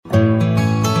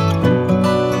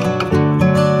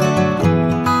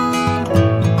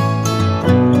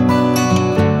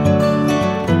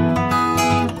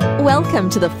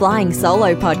to the Flying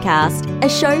Solo podcast, a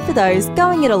show for those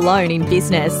going it alone in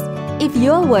business. If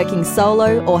you're working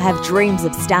solo or have dreams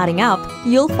of starting up,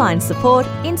 you'll find support,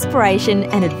 inspiration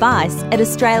and advice at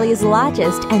Australia's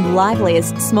largest and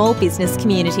liveliest small business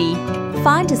community.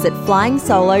 Find us at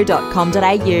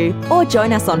flyingsolo.com.au or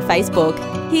join us on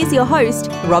Facebook. Here's your host,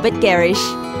 Robert Gerrish.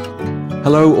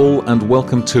 Hello all and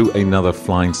welcome to another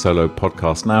Flying Solo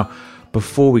podcast. Now,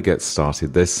 before we get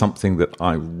started, there's something that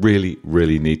I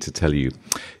really need to tell you.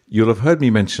 You'll have heard me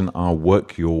mention our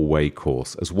Work Your Way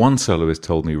course. As one soloist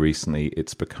told me recently,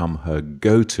 it's become her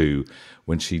go-to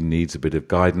when she needs a bit of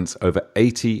guidance. Over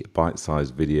 80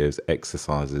 bite-sized videos,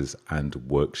 exercises and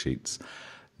worksheets.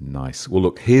 Nice. Well,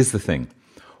 look, here's the thing.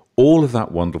 All of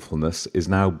that wonderfulness is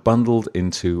now bundled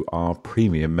into our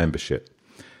premium membership.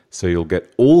 So you'll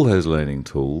get all those learning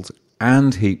tools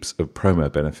and heaps of promo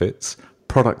benefits,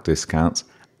 product discounts,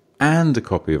 and a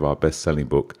copy of our best-selling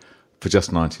book for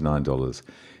just $99.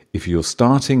 If you're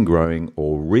starting, growing,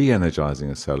 or re-energizing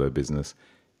a solo business,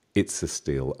 it's a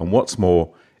steal. And what's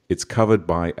more, it's covered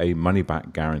by a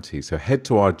money-back guarantee. So head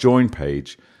to our join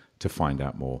page to find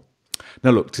out more.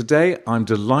 Now look, today I'm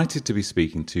delighted to be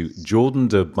speaking to Jordan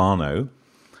D'Urbano,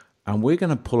 and we're going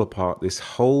to pull apart this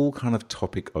whole kind of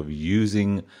topic of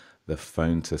using the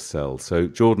phone to sell. So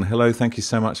Jordan, hello, thank you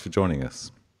so much for joining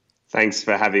us. Thanks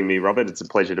for having me, Robert. It's a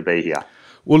pleasure to be here.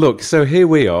 Well, look, so here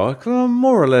we are,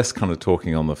 more or less kind of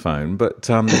talking on the phone, but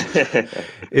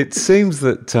it seems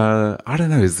that, I don't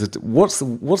know, what's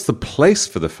the place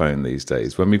for the phone these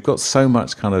days when we've got so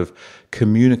much kind of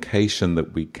communication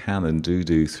that we can and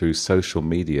do through social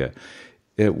media?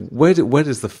 Where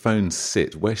does the phone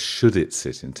sit? Where should it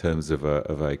sit in terms of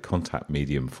a contact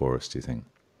medium for us, do you think?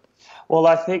 Well,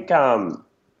 I think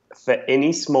for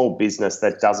any small business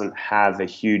that doesn't have a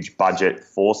huge budget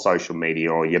for social media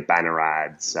or your banner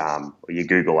ads or your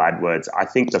Google AdWords, I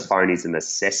think the phone is a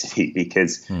necessity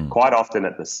because quite often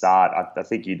at the start, I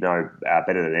think you know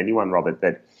better than anyone, Robert,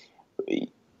 that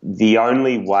the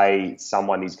only way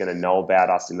someone is going to know about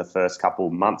us in the first couple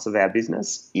of months of our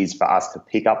business is for us to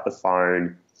pick up the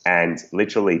phone and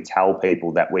literally tell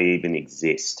people that we even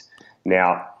exist.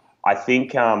 Now, I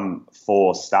think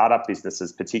for startup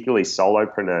businesses, particularly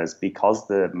solopreneurs, because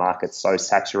the market's so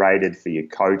saturated for your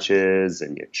coaches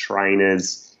and your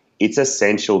trainers, it's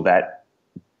essential that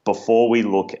before we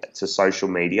look to social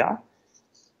media,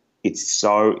 it's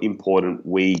so important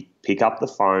we pick up the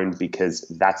phone because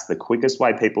that's the quickest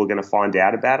way people are going to find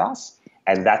out about us.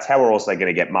 And that's how we're also going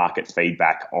to get market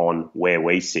feedback on where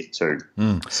we sit too.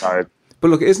 But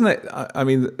look, isn't it? I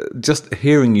mean, just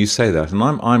hearing you say that, and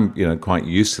I'm quite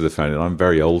used to the phone, and I'm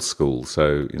very old school.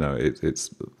 So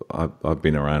I've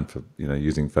been around for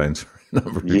using phones for a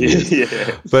number of years.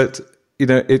 Yeah. But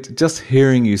just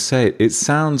hearing you say it, it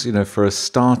sounds for a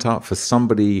startup, for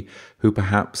somebody who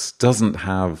perhaps doesn't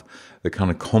have the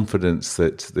kind of confidence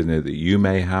that that you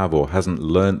may have, or hasn't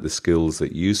learnt the skills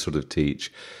that you sort of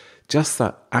teach. Just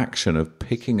that action of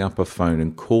picking up a phone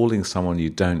and calling someone you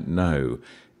don't know.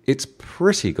 It's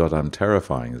pretty goddamn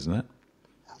terrifying, isn't it?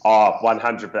 Oh,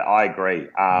 100%. I agree.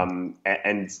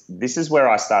 And this is where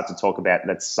I start to talk about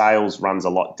that sales runs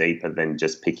a lot deeper than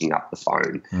just picking up the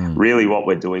phone. Really what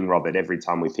we're doing, Robert, every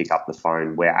time we pick up the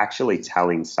phone, we're actually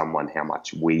telling someone how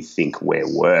much we think we're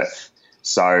worth.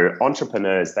 So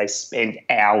entrepreneurs, they spend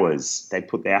hours, they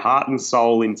put their heart and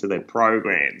soul into their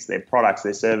programs, their products,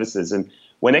 their services. And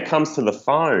when it comes to the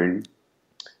phone,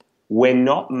 we're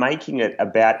not making it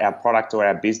about our product or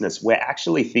our business. We're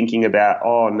actually thinking about,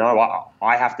 oh, no,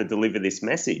 I have to deliver this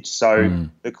message. So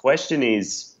the question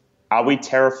is, are we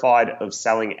terrified of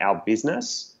selling our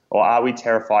business or are we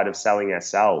terrified of selling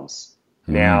ourselves?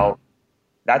 Now,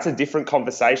 that's a different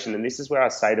conversation. And this is where I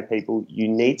say to people, you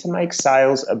need to make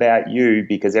sales about you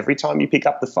because every time you pick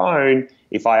up the phone,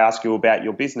 if I ask you about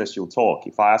your business, you'll talk.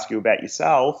 If I ask you about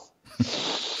yourself,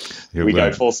 we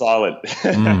go full silent.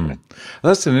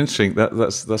 That's an interesting.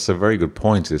 That's a very good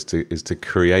point. Is to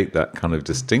create that kind of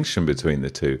distinction between the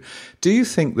two. Do you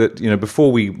think that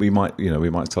before we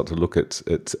might start to look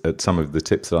at some of the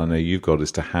tips that I know you've got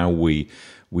as to how we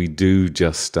do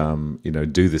just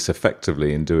do this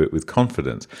effectively and do it with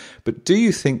confidence. But do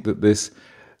you think that this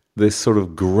sort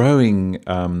of growing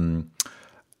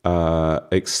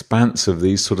expanse of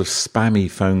these sort of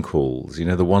spammy phone calls,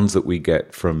 the ones that we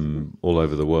get from all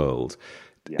over the world,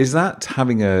 is that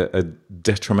having a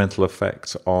detrimental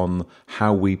effect on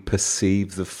how we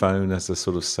perceive the phone as a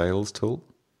sort of sales tool?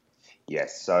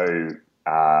 Yes. So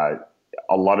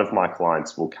a lot of my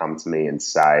clients will come to me and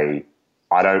say,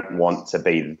 I don't want to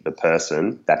be the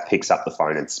person that picks up the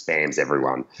phone and spams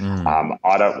everyone.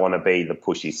 I don't want to be the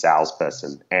pushy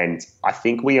salesperson. And I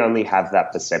think we only have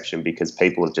that perception because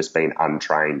people have just been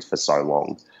untrained for so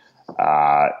long.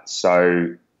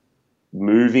 So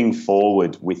moving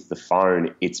forward with the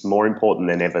phone, it's more important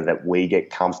than ever that we get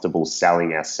comfortable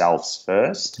selling ourselves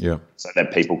first so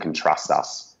that people can trust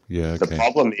us. Yeah, okay. The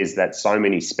problem is that so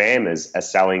many spammers are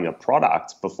selling a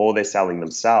product before they're selling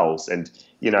themselves. And,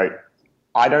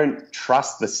 I don't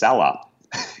trust the seller.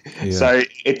 So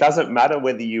it doesn't matter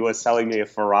whether you are selling me a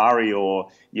Ferrari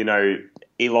or,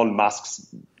 Elon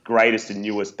Musk's greatest and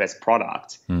newest best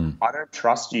product. I don't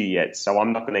trust you yet, so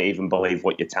I'm not going to even believe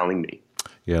what you're telling me.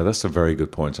 Yeah, that's a very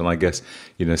good point. And I guess,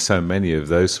 so many of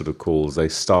those sort of calls, they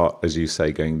start, as you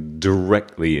say, going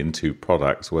directly into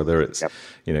products, whether it's,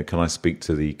 can I speak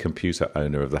to the computer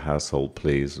owner of the household,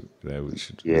 please?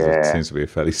 Which seems to be a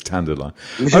fairly standard line.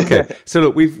 Okay, so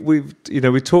look,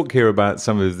 we talk here about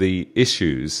some of the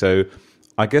issues. So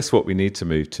I guess what we need to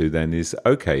move to then is,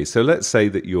 okay, so let's say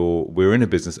that we're in a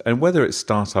business, and whether it's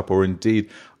startup or indeed,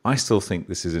 I still think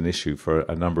this is an issue for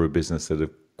a number of businesses that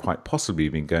have quite possibly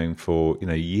been going for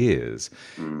years.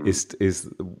 Is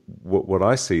what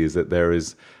I see is that there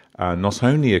is not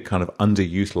only a kind of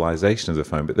underutilization of the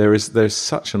phone, but there's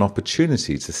such an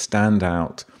opportunity to stand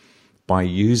out by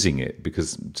using it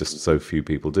because just so few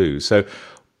people do. So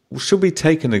should we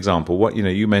take an example? What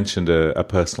you mentioned a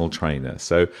personal trainer.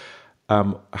 So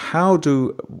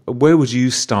where would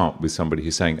you start with somebody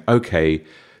who's saying, okay,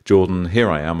 Jordan,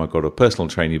 here I am. I've got a personal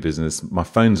training business. My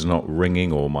phone's not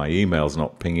ringing or my email's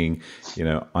not pinging.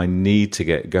 I need to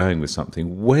get going with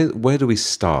something. Where do we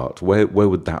start? Where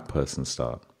would that person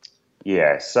start?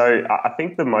 Yeah, so I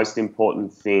think the most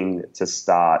important thing to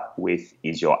start with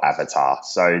is your avatar.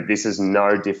 So this is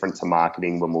no different to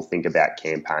marketing when we'll think about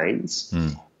campaigns.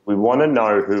 We want to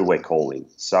know who we're calling.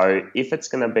 So if it's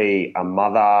going to be a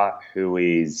mother who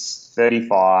is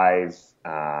 35,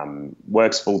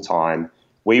 works full-time,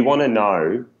 we want to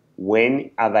know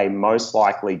when are they most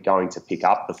likely going to pick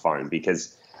up the phone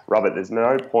because, Robert, there's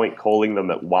no point calling them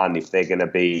at 1 if they're going to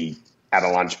be at a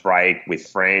lunch break with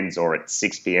friends or at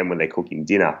 6 p.m. when they're cooking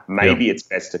dinner. Maybe it's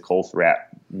best to call throughout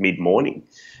mid-morning.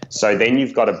 So then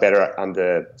you've got a better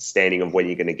understanding of when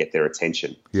you're going to get their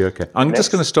attention. Yeah, okay. I'm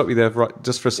just going to stop you there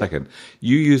just for a second.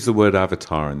 You use the word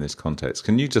avatar in this context.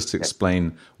 Can you just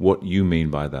explain what you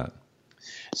mean by that?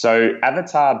 So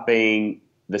avatar being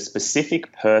the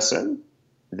specific person,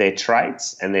 their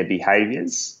traits and their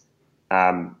behaviors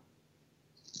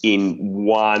in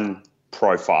one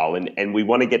profile. And we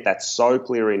want to get that so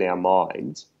clear in our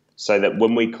mind so that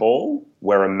when we call,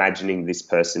 we're imagining this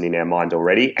person in our mind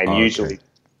already. And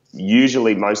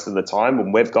usually most of the time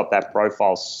when we've got that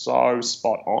profile so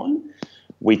spot on,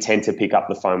 we tend to pick up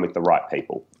the phone with the right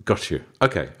people. Got you.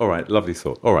 Okay. All right. Lovely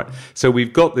thought. All right. So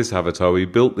we've got this avatar. We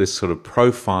built this sort of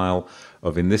profile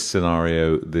of, in this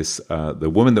scenario,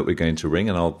 the woman that we're going to ring,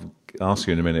 and I'll ask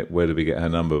you in a minute where do we get her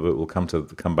number, but we'll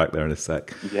come back there in a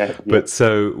sec. Yeah. But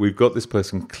so we've got this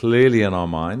person clearly in our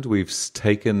mind. We've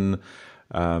taken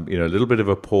a little bit of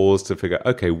a pause to figure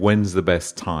out, okay, when's the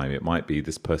best time? It might be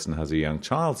this person has a young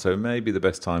child, so maybe the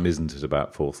best time isn't at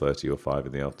about 4:30 or 5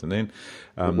 in the afternoon.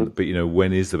 But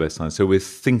when is the best time? So we're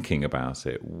thinking about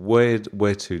it. Where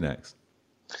to next?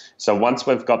 So once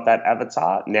we've got that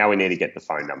avatar, now we need to get the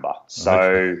phone number.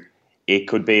 So it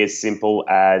could be as simple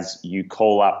as you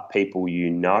call up people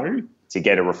to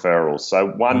get a referral. So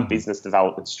one business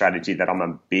development strategy that I'm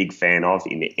a big fan of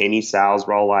in any sales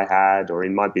role I had or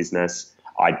in my business,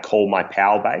 I'd call my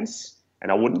power base and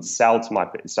I wouldn't sell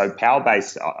to so power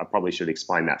base, I probably should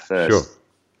explain that first. Sure.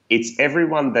 It's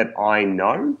everyone that I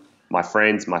know, my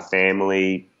friends, my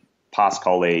family, past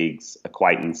colleagues,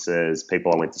 acquaintances,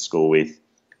 people I went to school with,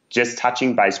 just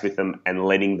touching base with them and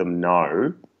letting them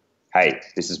know, hey,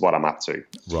 this is what I'm up to.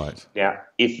 Right. Now,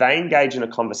 if they engage in a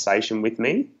conversation with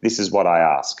me, this is what I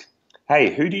ask.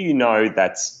 Hey, who do you know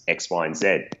that's X, Y, and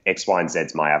Z? X, Y, and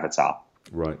Z's my avatar.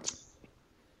 Right.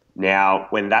 Now,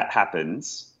 when that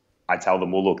happens, I tell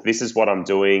them, well, look, this is what I'm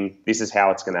doing. This is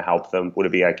how it's going to help them. Would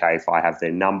it be okay if I have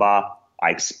their number? I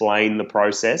explain the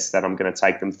process that I'm going to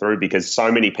take them through because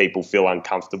so many people feel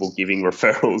uncomfortable giving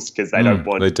referrals because they don't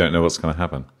know what's going to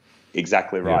happen.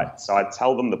 Exactly right. Yeah. So I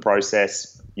tell them the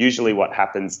process. Usually what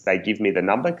happens, they give me the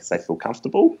number because they feel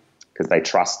comfortable, because they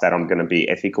trust that I'm going to be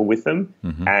ethical with them,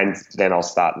 and then I'll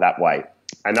start that way.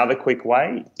 Another quick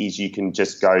way is you can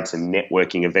just go to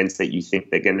networking events that you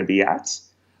think they're going to be at,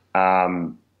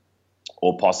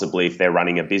 or possibly if they're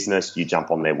running a business, you jump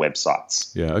on their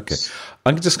websites. Yeah, okay.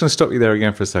 I'm just going to stop you there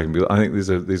again for a second, because I think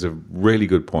these are really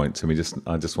good points.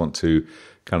 I just want to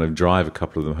kind of drive a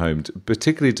couple of them home,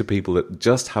 particularly to people that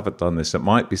just haven't done this, that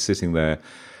might be sitting there,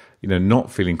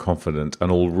 not feeling confident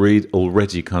and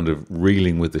already kind of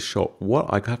reeling with the shock. What,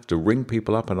 I have to ring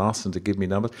people up and ask them to give me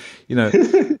numbers?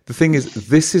 The thing is,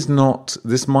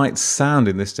 this might sound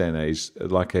in this day and age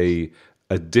like a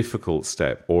difficult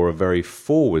step or a very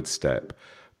forward step,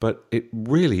 but it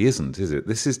really isn't, is it?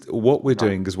 This is what we're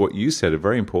doing, because what you said, a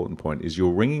very important point, is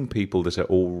you're ringing people that are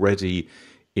already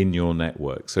in your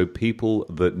network. So people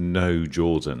that know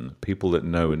Jordan, people that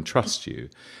know and trust you,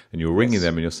 and you're ringing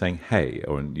them and you're saying, hey,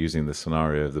 or using the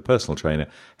scenario of the personal trainer,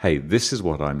 hey, this is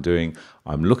what I'm doing.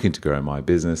 I'm looking to grow my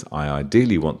business. I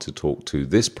ideally want to talk to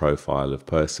this profile of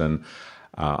person.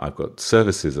 I've got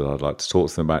services that I'd like to talk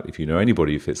to them about. If you know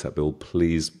anybody who fits that bill,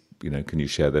 please, can you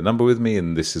share their number with me?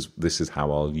 And this is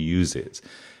how I'll use it.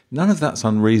 None of that's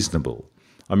unreasonable.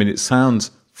 I mean, it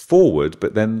sounds forward,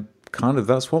 but then kind of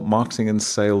that's what marketing and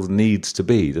sales needs to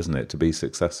be, doesn't it, to be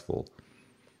successful?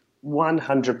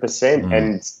 100%.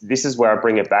 And this is where I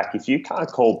bring it back. If you can't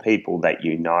call people that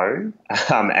you know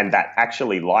and that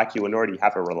actually like you and already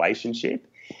have a relationship,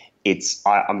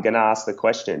 I'm going to ask the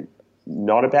question,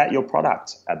 not about your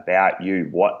product, about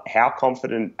you. How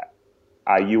confident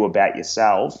are you about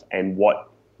yourself and what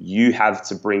you have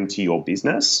to bring to your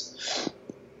business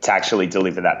to actually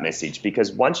deliver that message?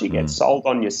 Because once you get sold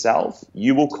on yourself,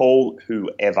 you will call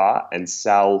whoever and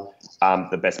sell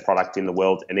the best product in the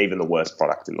world and even the worst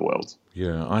product in the world.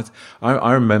 Yeah,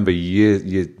 I remember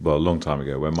a long time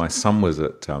ago when my son was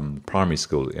at primary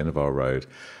school at the end of our road,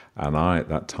 and I at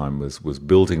that time was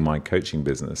building my coaching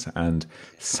business, and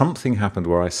something happened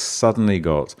where I suddenly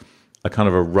got a kind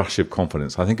of a rush of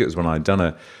confidence. I think it was when I'd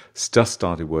just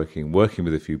started working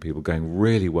with a few people, going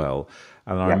really well.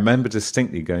 And I remember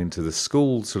distinctly going to the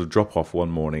school sort of drop-off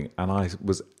one morning, and I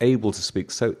was able to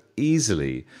speak so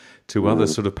easily to other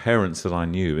sort of parents that I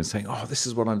knew and saying, oh, this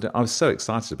is what I'm doing. I was so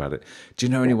excited about it. Do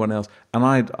you know anyone else?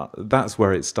 And that's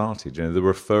where it started. The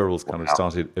referrals kind of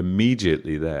started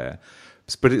immediately there.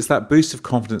 But it's that boost of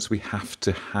confidence we have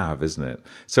to have, isn't it?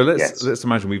 So let's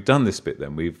imagine we've done this bit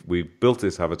then. We've built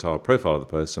this avatar profile of the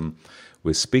person.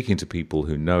 We're speaking to people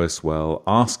who know us well,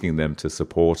 asking them to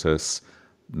support us.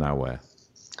 Now where?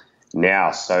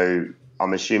 Now, so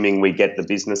I'm assuming we get the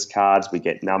business cards, we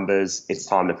get numbers, it's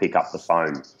time to pick up the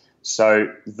phone.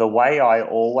 So the way I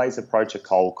always approach a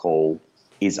cold call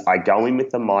is I go in with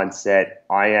the mindset,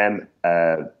 I am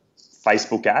a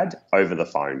Facebook ad over the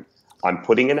phone. I'm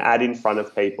putting an ad in front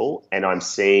of people and I'm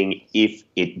seeing if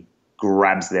it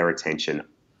grabs their attention.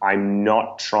 I'm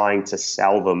not trying to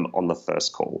sell them on the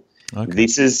first call. Okay.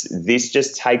 This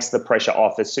just takes the pressure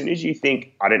off. As soon as you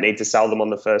think, I don't need to sell them on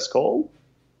the first call,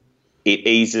 it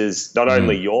eases not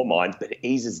only your mind, but it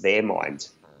eases their mind.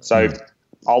 So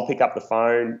I'll pick up the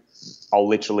phone, I'll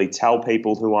literally tell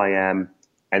people who I am,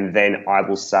 and then I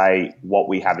will say what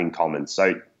we have in common.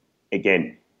 So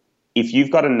again, if you've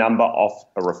got a number off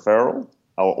a referral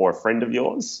or a friend of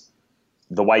yours,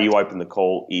 the way you open the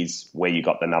call is where you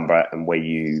got the number and where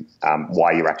you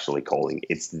why you're actually calling.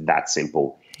 It's that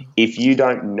simple. If you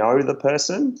don't know the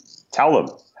person, tell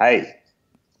them, hey,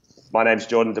 my name's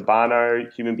Jordan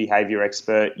Debano, human behavior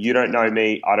expert. You don't know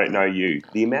me, I don't know you.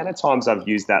 The amount of times I've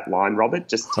used that line, Robert,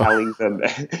 just telling them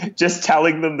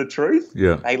the truth,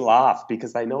 they laugh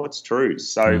because they know it's true.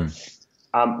 So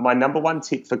my number one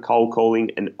tip for cold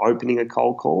calling and opening a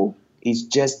cold call is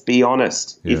just be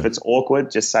honest. Yeah. If it's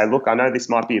awkward, just say, look, I know this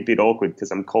might be a bit awkward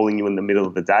because I'm calling you in the middle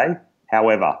of the day.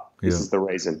 However, this is the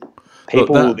reason.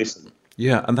 People will listen.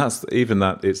 Yeah, and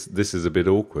this is a bit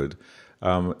awkward.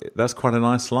 That's quite a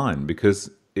nice line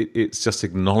because it's just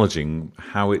acknowledging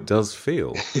how it does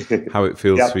feel, how it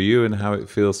feels for you and how it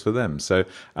feels for them. So,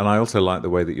 and I also like the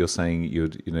way that you're saying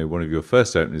one of your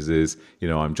first openers is,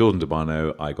 I'm Jordan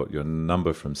Debano. I got your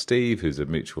number from Steve, who's a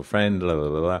mutual friend, blah, blah,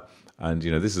 blah, blah. And,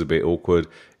 this is a bit awkward.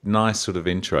 Nice sort of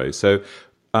intro. So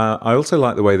I also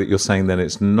like the way that you're saying then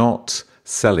it's not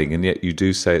selling, and yet you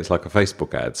do say it's like a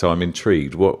Facebook ad. So I'm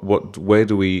intrigued.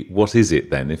 What is it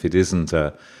then if it isn't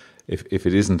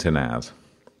an ad?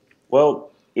 Well,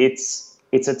 it's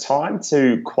a time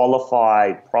to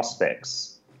qualify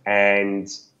prospects and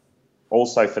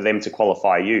also for them to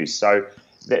qualify you. So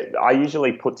I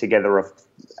usually put together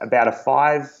about a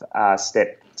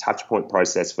 5-step touch point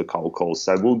process for cold calls.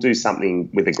 So we'll do something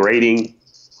with a greeting.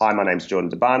 Hi, my name's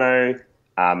Jordan Debano.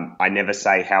 I never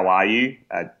say, how are you?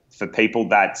 For people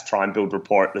that try and build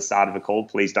rapport at the start of a call,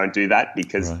 please don't do that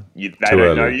because they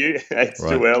don't know you. It's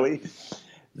too early.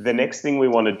 The next thing we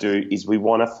want to do is we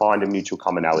want to find a mutual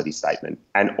commonality statement.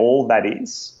 And all that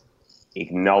is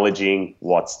acknowledging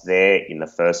what's there in the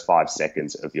first 5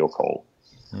 seconds of your call.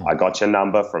 I got your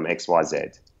number from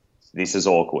XYZ. This is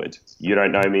awkward. You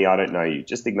don't know me, I don't know you.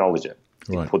 Just acknowledge it.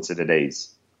 Right. It puts it at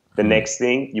ease. The next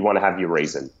thing, you want to have your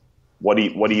reason. What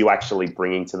are you actually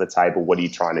bringing to the table? What are you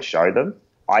trying to show them?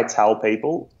 I tell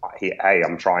people, hey,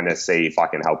 I'm trying to see if I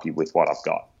can help you with what I've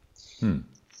got.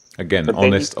 Again,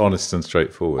 honest and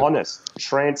straightforward. Honest,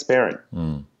 transparent.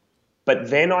 But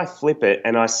then I flip it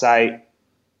and I say,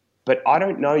 but I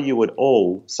don't know you at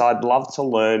all, so I'd love to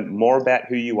learn more about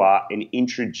who you are and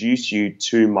introduce you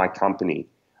to my company.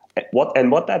 What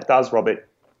that does, Robert,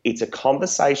 it's a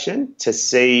conversation to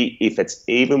see if it's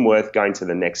even worth going to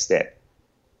the next step.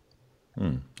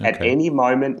 Okay. At any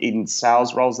moment in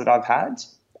sales roles that I've had,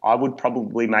 I would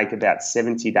probably make about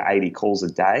 70 to 80 calls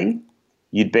a day.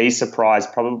 You'd be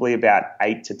surprised, probably about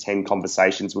 8 to 10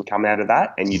 conversations would come out of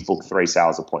that, and you'd book 3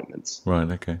 sales appointments. Right,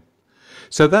 okay.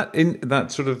 So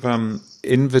that sort of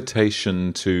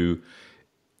invitation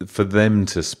for them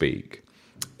to speak,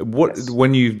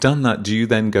 when you've done that, do you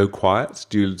then go quiet?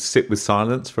 Do you sit with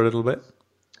silence for a little bit?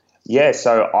 Yeah,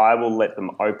 so I will let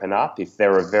them open up. If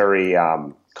they're a very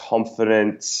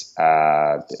confident,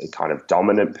 kind of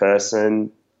dominant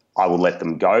person, I will let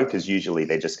them go because usually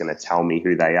they're just going to tell me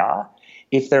who they are.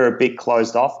 If they're a bit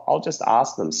closed off, I'll just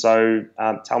ask them. So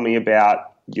tell me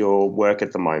about your work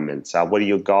at the moment. What are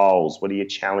your goals? What are your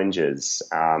challenges?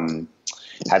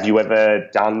 Have you ever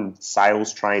done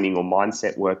sales training or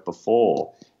mindset work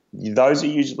before? Those are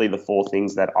usually the 4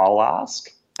 things that I'll ask.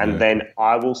 And then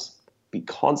I will be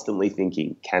constantly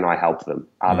thinking, can I help them?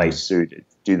 Are they suited?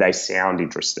 Do they sound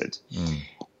interested?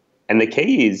 And the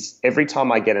key is every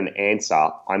time I get an answer,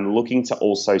 I'm looking to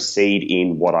also seed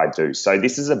in what I do. So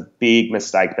this is a big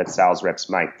mistake that sales reps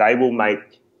make. They will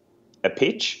make a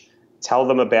pitch, tell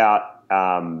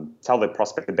the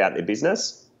prospect about their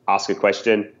business, ask a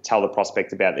question, tell the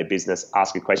prospect about their business,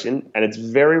 ask a question, and it's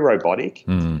very robotic.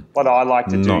 What I like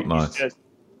to do is just,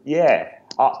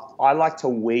 I like to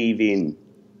weave in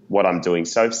what I'm doing.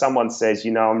 So if someone says,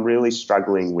 I'm really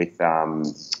struggling with,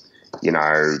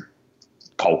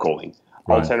 cold calling,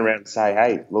 I'll turn around and say,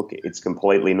 hey, look, it's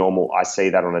completely normal. I see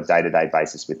that on a day-to-day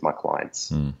basis with my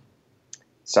clients.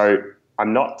 So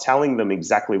I'm not telling them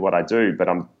exactly what I do, but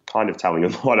I'm kind of telling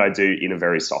them what I do in a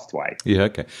very soft way. Yeah,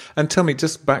 okay. And tell me,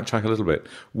 just backtrack a little bit.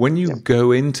 When you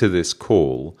go into this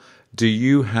call, do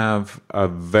you have a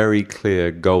very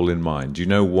clear goal in mind? Do you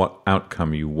know what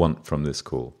outcome you want from this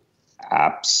call?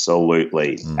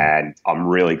 Absolutely. And I'm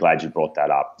really glad you brought that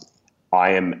up.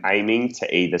 I am aiming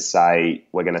to either say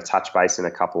we're going to touch base in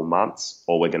a couple of months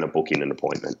or we're going to book in an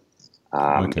appointment.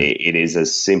 It is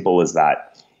as simple as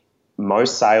that.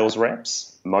 Most sales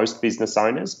reps, most business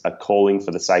owners are calling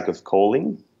for the sake of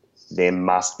calling. There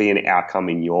must be an outcome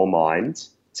in your mind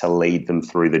to lead them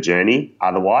through the journey.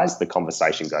 Otherwise, the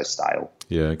conversation goes stale.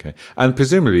 Yeah, okay. And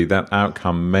presumably that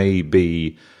outcome may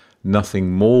be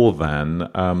nothing more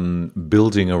than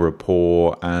building a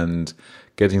rapport and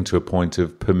getting to a point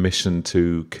of permission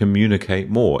to communicate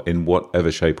more in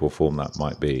whatever shape or form that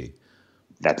might be.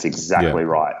 That's exactly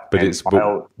right.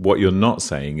 But what you're not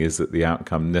saying is that the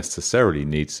outcome necessarily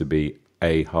needs to be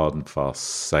a hard and fast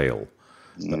sale.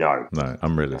 No,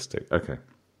 unrealistic. Okay.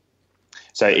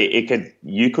 So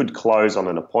you could close on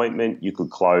an appointment. You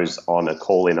could close on a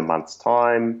call in a month's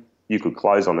time. You could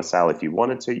close on a sale if you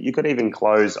wanted to. You could even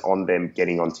close on them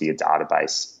getting onto your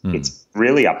database. It's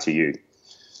really up to you.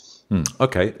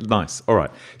 Okay, nice. All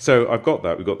right. So I've got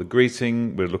that. We've got the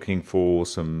greeting. We're looking for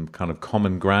some kind of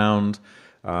common ground,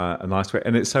 a nice way.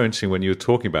 And it's so interesting when you were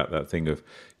talking about that thing of,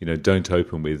 don't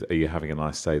open with, are you having a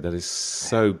nice day? That is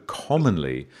so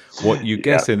commonly what you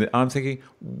guess in. I'm thinking,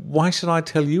 why should I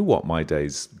tell you what my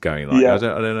day's going like?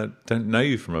 I don't know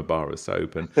you from a bar of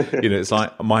soap. And, it's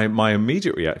like my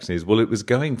immediate reaction is, well, it was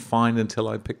going fine until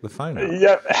I picked the phone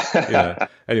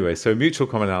up. Anyway, so mutual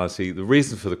commonality, the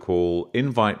reason for the call,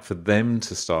 invite for them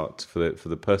to start, for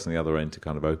the person on the other end to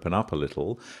kind of open up a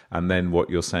little. And then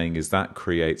what you're saying is that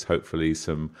creates hopefully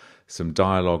some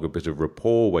dialogue, a bit of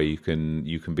rapport where you can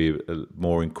be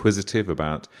more inquisitive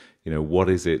about, what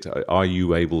is it? Are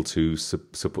you able to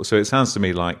support? So it sounds to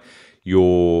me like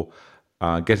you're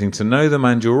getting to know them,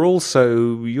 and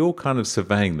you're kind of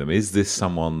surveying them. Is this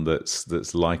someone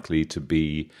that's likely to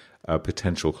be a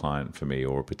potential client for me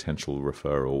or a potential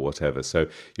referral or whatever? So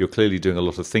you're clearly doing a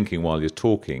lot of thinking while you're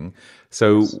talking.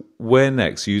 So where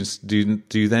next?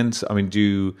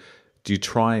 Do you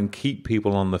try and keep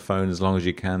people on the phone as long as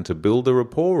you can to build a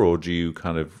rapport, or do you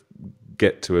kind of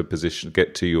get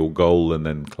to your goal and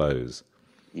then close?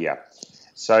 Yeah.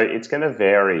 So it's going to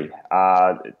vary.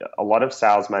 A lot of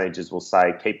sales managers will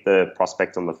say keep the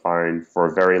prospect on the phone for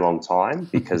a very long time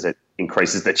because it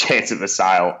increases the chance of a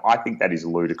sale. I think that is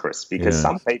ludicrous because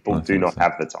some people do not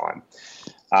have the time.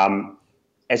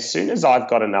 As soon as I've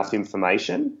got enough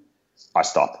information, I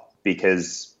stop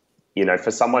because, for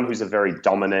someone who's a very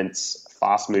dominant,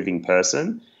 fast-moving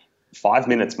person, 5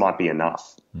 minutes might be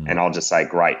enough. And I'll just say,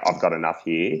 great, I've got enough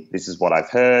here. This is what I've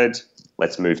heard.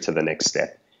 Let's move to the next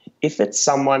step. If it's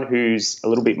someone who's a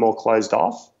little bit more closed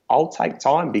off, I'll take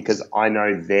time because I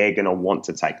know they're going to want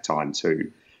to take time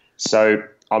too. So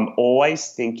I'm always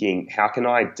thinking, how can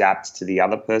I adapt to the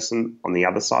other person on the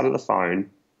other side of the phone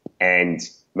and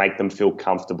make them feel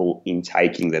comfortable in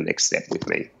taking the next step with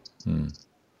me?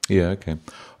 Yeah.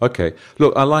 Okay.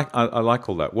 Look, I like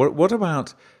all that. What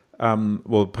about?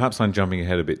 Well, perhaps I'm jumping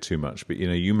ahead a bit too much, but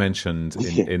you mentioned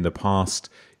in the past,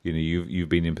 you've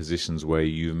been in positions where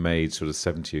you've made sort of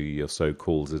 70 or so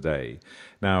calls a day.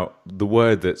 Now, the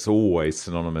word that's always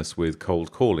synonymous with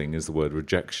cold calling is the word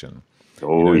rejection.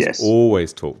 Oh, yes. It's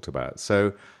always talked about.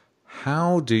 So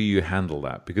how do you handle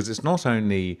that? Because it's not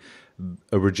only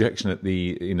a rejection at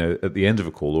the end of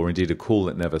a call, or indeed a call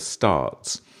that never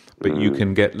starts, but you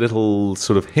can get little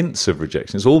sort of hints of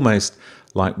rejection. It's almost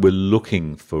like we're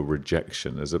looking for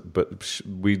rejection, but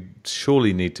we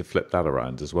surely need to flip that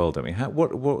around as well, don't we?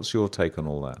 What's your take on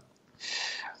all that?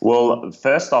 Well,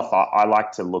 first off, I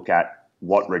like to look at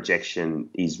what rejection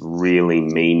is really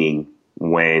meaning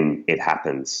when it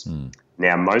happens.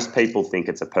 Now, most people think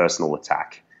it's a personal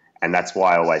attack, and that's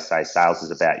why I always say sales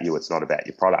is about you, it's not about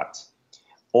your product.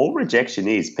 All rejection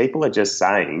is, people are just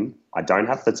saying, I don't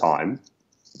have the time,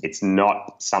 it's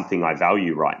not something I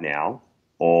value right now,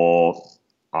 or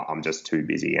I'm just too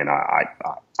busy and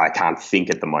I can't think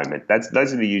at the moment.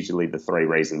 Those are usually the three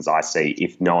reasons I see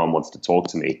if no one wants to talk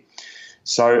to me.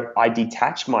 So I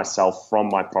detach myself from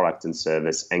my product and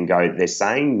service and go, they're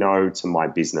saying no to my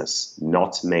business,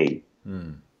 not me.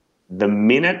 The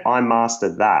minute I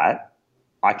master that,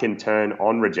 I can turn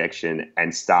on rejection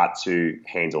and start to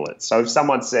handle it. So if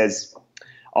someone says,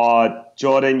 oh,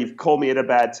 Jordan, you've called me at a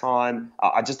bad time.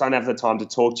 I just don't have the time to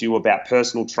talk to you about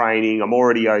personal training. I'm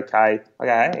already okay.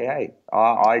 Okay, hey,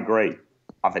 I agree.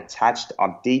 I've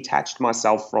detached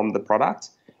myself from the product,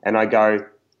 and I go,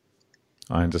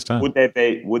 I understand.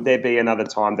 Would there be another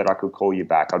time that I could call you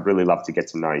back? I'd really love to get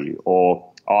to know you. Or,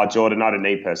 oh, Jordan, I don't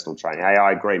need personal training. Hey,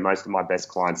 I agree. Most of my best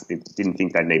clients didn't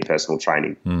think they'd need personal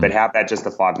training. But how about just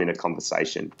a 5-minute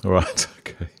conversation? Right.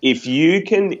 Okay. If you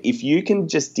can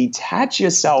just detach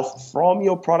yourself from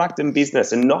your product and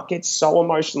business and not get so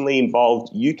emotionally involved,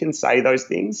 you can say those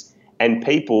things, and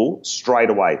people straight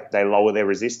away, they lower their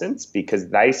resistance because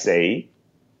they see,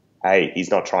 hey, he's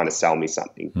not trying to sell me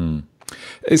something.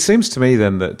 It seems to me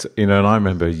then that, and I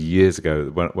remember years ago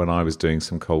when I was doing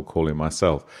some cold calling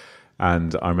myself,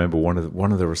 and I remember one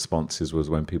of the responses was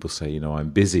when people say, I'm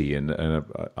busy, and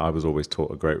I was always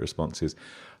taught a great response is,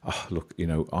 oh, look,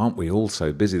 aren't we all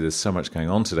so busy? There's so much going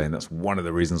on today, and that's one of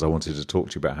the reasons I wanted to talk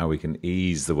to you about how we can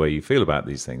ease the way you feel about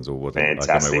these things, or whatever. I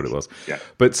don't know what it was. Yeah.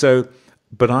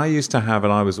 But I used to have,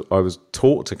 and I was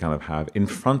taught to kind of have in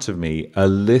front of me a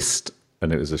list.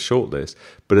 And it was a short list,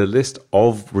 but a list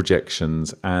of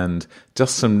rejections and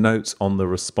just some notes on the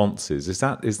responses.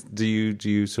 Do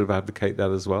you sort of advocate that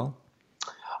as well?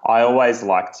 I always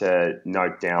like to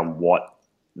note down what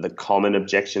the common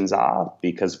objections are,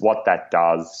 because what that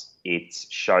does, it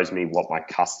shows me what my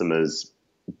customers'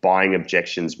 buying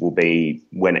objections will be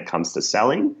when it comes to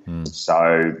selling.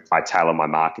 So I tailor my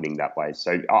marketing that way.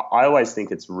 So I always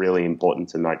think it's really important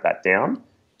to note that down,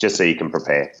 just so you can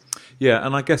prepare. Yeah,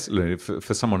 and I guess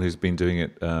for someone who's been doing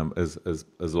it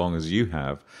as long as you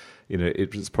have,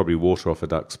 it's probably water off a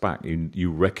duck's back.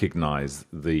 You recognise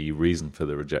the reason for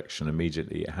the rejection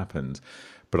immediately it happened.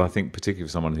 But I think particularly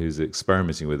for someone who's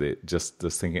experimenting with it, just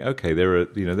thinking, okay, there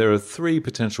are 3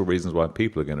 potential reasons why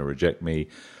people are going to reject me.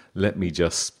 Let me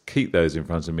just keep those in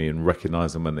front of me and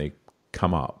recognise them when they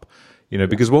come up.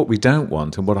 Because what we don't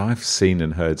want, and what I've seen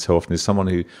and heard so often, is someone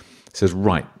who says,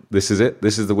 right, this is it.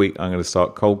 This is the week I'm going to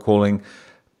start cold calling.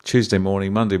 Tuesday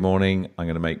morning, Monday morning, I'm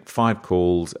going to make 5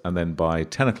 calls, and then by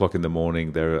 10 o'clock in the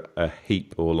morning, they're a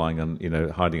heap or lying on,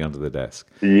 hiding under the desk.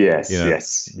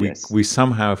 Yes. We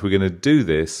somehow, if we're going to do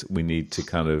this, we need to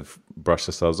kind of brush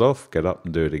ourselves off, get up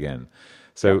and do it again.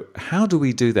 So how do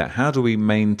we do that? How do we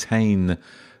maintain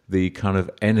the kind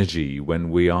of energy when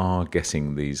we are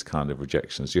getting these kind of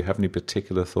rejections? Do you have any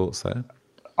particular thoughts there?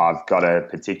 I've got a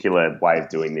particular way of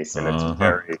doing this, and it's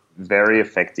very, very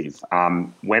effective.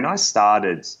 When I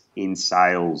started in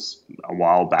sales a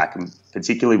while back, and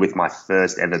particularly with my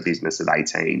first ever business at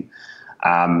 18,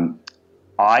 I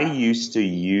I used to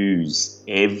use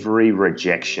every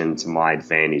rejection to my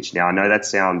advantage. Now, I know that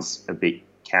sounds a bit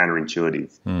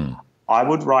counterintuitive. I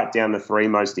would write down the 3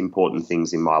 most important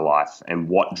things in my life and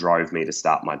what drove me to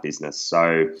start my business.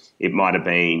 So it might have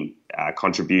been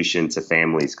contribution to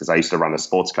families, because I used to run a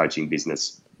sports coaching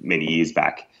business many years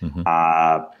back,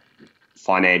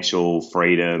 financial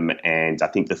freedom, and I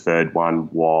think the third one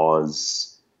was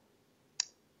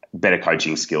better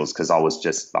coaching skills, because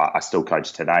I still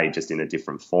coach today, just in a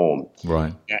different form.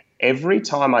 Right. Every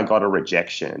time I got a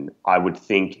rejection, I would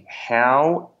think,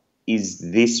 how is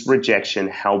this rejection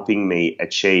helping me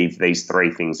achieve these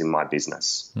 3 things in my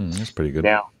business? That's pretty good.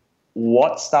 Now,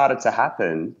 what started to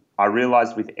happen, I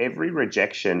realized with every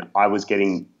rejection, I was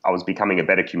becoming a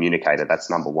better communicator. That's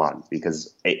number 1,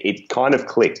 because it kind of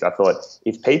clicked. I thought,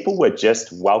 if people were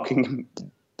just welcoming,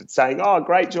 saying, "Oh,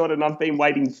 great, Jordan, I've been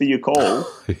waiting for your call."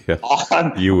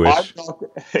 You wish.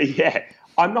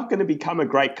 I'm not going to become a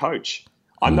great coach.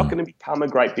 I'm not going to become a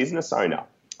great business owner.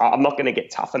 I'm not going to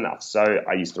get tough enough. So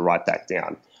I used to write that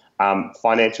down.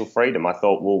 Financial freedom. I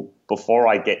thought, well, before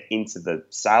I get into the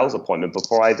sales appointment,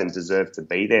 before I even deserve to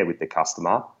be there with the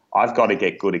customer, I've got to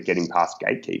get good at getting past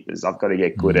gatekeepers. I've got to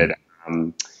get good at,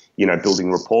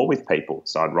 building rapport with people.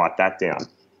 So I'd write that down.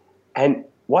 And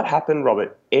what happened,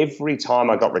 Robert, every time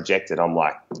I got rejected, I'm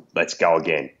like, let's go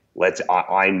again.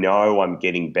 I know I'm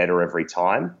getting better every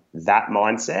time. That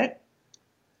mindset,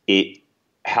 it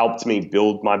helped me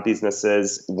build my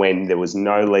businesses. When there was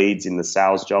no leads in the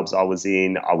sales jobs I was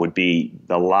in, I would be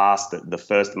the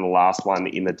first and the last one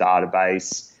in the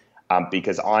database,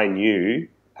 because I knew,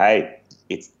 hey,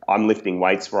 I'm lifting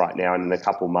weights right now, and in a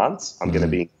couple months, I'm going to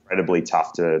be incredibly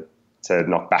tough to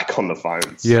knock back on the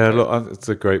phones. Yeah, look, it's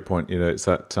a great point. It's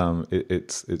that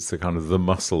it's the kind of the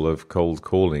muscle of cold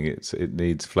calling. It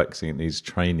needs flexing, it needs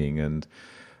training, and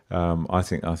I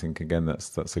think again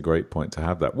that's a great point to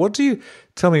have that. What do you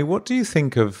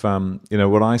think of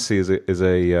what I see is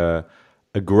a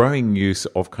growing use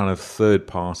of kind of third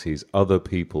parties, other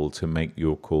people, to make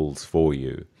your calls for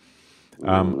you?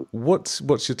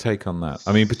 What's your take on that?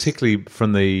 I mean, particularly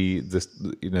from the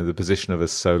position of a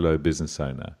solo business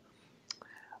owner.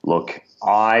 Look,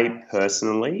 I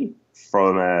personally,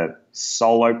 from a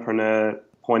solopreneur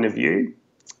point of view,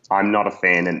 I'm not a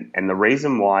fan. And the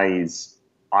reason why is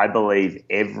I believe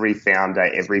every founder,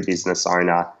 every business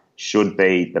owner should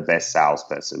be the best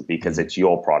salesperson, because it's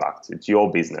your product, it's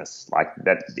your business, like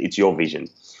that, it's your vision.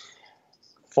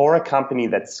 For a company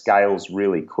that scales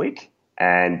really quick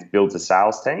and builds a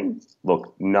sales team,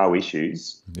 look, no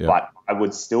issues. Yeah. But I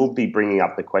would still be bringing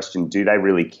up the question, do they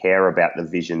really care about the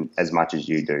vision as much as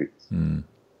you do?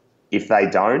 If they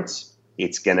don't,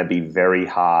 it's going to be very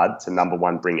hard to, number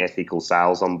 1, bring ethical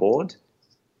sales on board,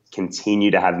 continue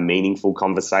to have meaningful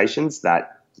conversations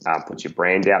that put your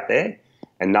brand out there,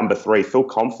 and number 3, feel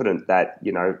confident that,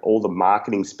 all the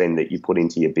marketing spend that you put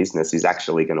into your business is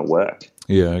actually going to work.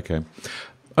 Yeah, okay.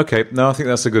 No, I think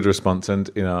that's a good response, and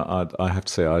I have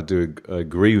to say I do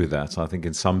agree with that. I think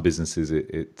in some businesses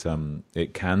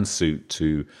it can suit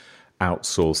to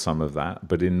outsource some of that,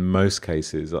 but in most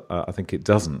cases I think it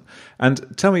doesn't. And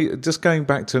tell me, just going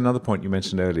back to another point you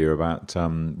mentioned earlier about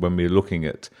when we were looking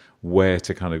at where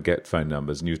to kind of get phone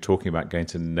numbers, and you were talking about going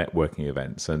to networking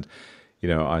events, and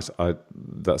I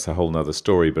that's a whole nother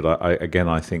story. But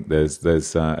I think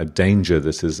there's a danger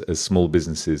that as small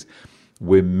businesses,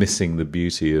 we're missing the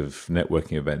beauty of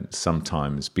networking events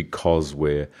sometimes because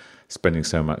we're spending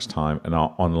so much time in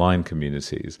our online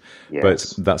communities. Yes.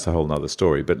 But that's a whole nother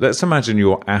story. But let's imagine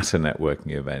you're at a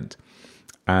networking event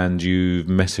and you've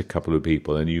met a couple of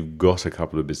people and you've got a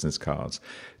couple of business cards.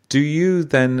 Do you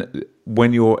then,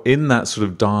 when you're in that sort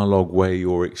of dialogue where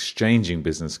you're exchanging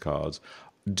business cards,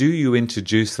 do you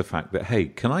introduce the fact that, hey,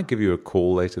 can I give you a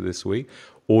call later this week?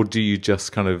 Or do you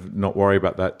just kind of not worry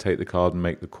about that, take the card and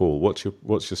make the call? What's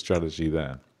your strategy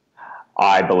there?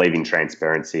 I believe in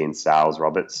transparency in sales,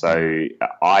 Robert. So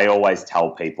I always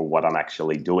tell people what I'm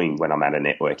actually doing when I'm at a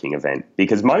networking event,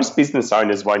 because most business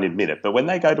owners won't admit it. But when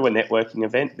they go to a networking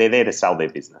event, they're there to sell their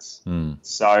business.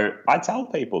 So I tell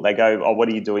people, they go, "Oh, what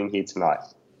are you doing here tonight?"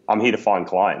 "I'm here to find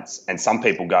clients." And some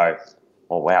people go,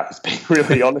 "Oh, wow, he's being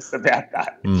really honest about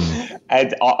that."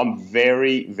 And I'm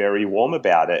very, very warm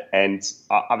about it. And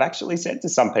I've actually said to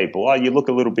some people, "Oh, you look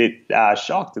a little bit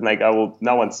shocked." And they go, "Well,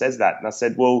 no one says that." And I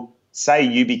said, "Well, say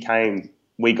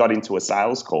we got into a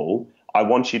sales call. I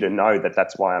want you to know that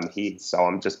that's why I'm here. So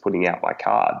I'm just putting out my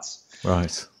cards."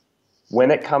 Right. When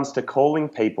it comes to calling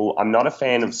people, I'm not a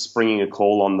fan of springing a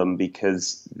call on them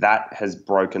because that has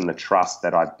broken the trust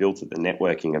that I've built at the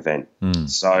networking event.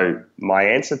 So my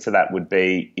answer to that would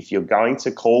be, if you're going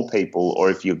to call people or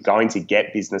if you're going to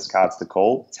get business cards to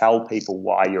call, tell people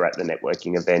why you're at the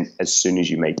networking event as soon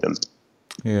as you meet them.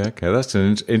 Yeah, okay, that's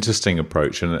an interesting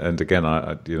approach, and again,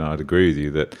 I'd agree with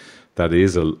you that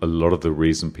is a lot of the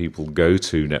reason people go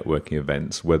to networking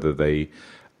events, whether they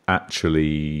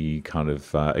actually kind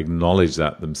of acknowledge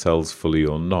that themselves fully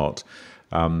or not.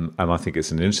 And I think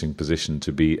it's an interesting position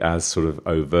to be as sort of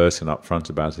overt and upfront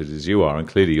about it as you are, and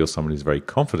clearly you're someone who's very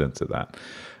confident at that.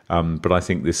 But I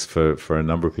think this, for a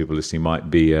number of people listening,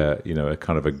 might be a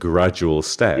kind of a gradual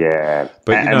step. Yeah.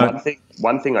 But and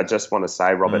one thing I just want to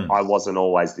say, Robert, I wasn't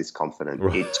always this confident.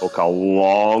 Right. It took a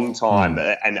long time.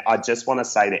 And I just want to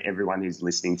say to everyone who's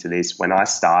listening to this, when I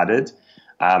started,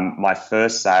 my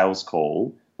first sales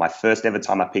call, my first ever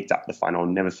time I picked up the phone, I'll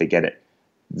never forget it.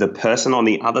 The person on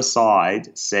the other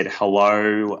side said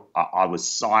hello. I was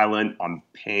silent. I'm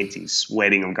panting,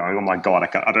 sweating. I'm going, oh, my God,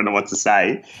 I don't know what to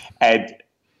say. And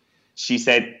she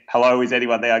said, hello, is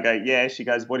anyone there? I go, yeah. She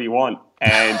goes, what do you want?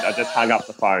 And I just hung up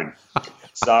the phone.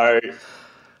 So,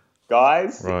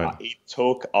 guys, It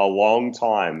took a long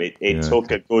time. It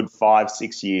took a good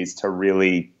 5-6 years to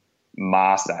really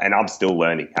master, and I'm still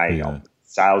learning. Hey,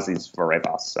 sales is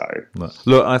forever. So,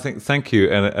 look, I think, thank you.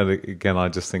 And again, I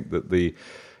just think that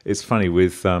it's funny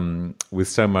with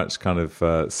so much kind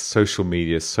of social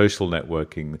media, social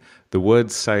networking, the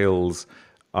word sales,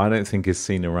 I don't think is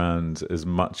seen around as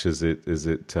much as it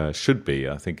should be.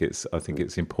 I think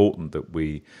it's important that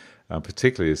we,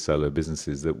 particularly as solo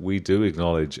businesses, that we do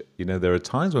acknowledge, there are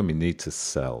times when we need to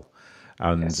sell.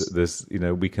 And there's,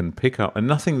 we can pick up, and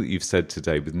nothing that you've said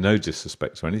today, with no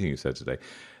disrespect to anything you've said today,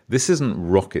 this isn't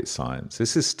rocket science.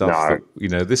 This is stuff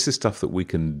this is stuff that we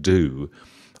can do.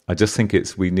 I just think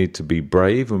we need to be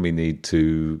brave and we need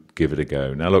to give it a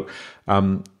go. Now, look,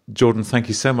 Jordan, thank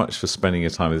you so much for spending your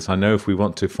time with us. I know if we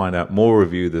want to find out more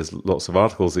of you, there's lots of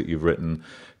articles that you've written,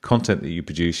 content that you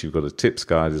produce. You've got a tips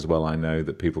guide as well, I know,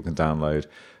 that people can download.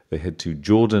 They head to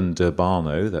Jordan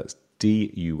Durbano, that's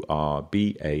Durbano,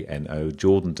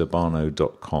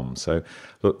 jordandurbano.com. So,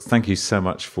 look, thank you so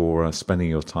much for spending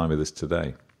your time with us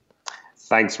today.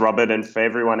 Thanks, Robert. And for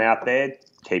everyone out there,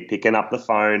 keep picking up the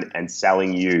phone and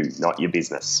selling you, not your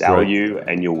business. Sell you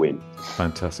and you'll win.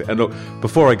 Fantastic. And look,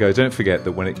 before I go, don't forget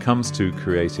that when it comes to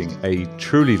creating a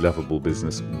truly lovable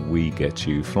business, we get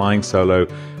you. Flying Solo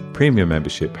Premium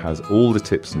Membership has all the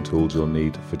tips and tools you'll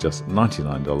need for just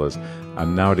 $99.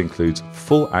 And now it includes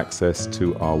full access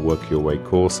to our Work Your Way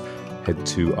course. Head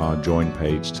to our join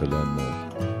page to learn more.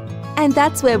 And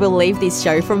that's where we'll leave this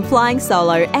show from Flying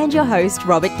Solo and your host,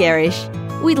 Robert Gerrish.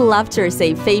 We'd love to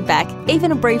receive feedback,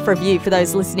 even a brief review for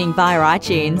those listening via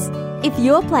iTunes. If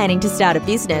you're planning to start a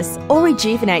business or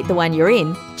rejuvenate the one you're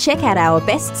in, check out our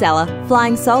bestseller,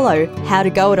 Flying Solo, How to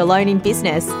Go It Alone in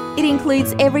Business. It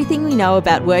includes everything we know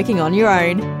about working on your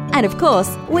own. And of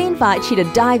course, we invite you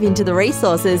to dive into the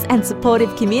resources and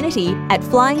supportive community at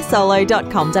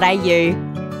flyingsolo.com.au.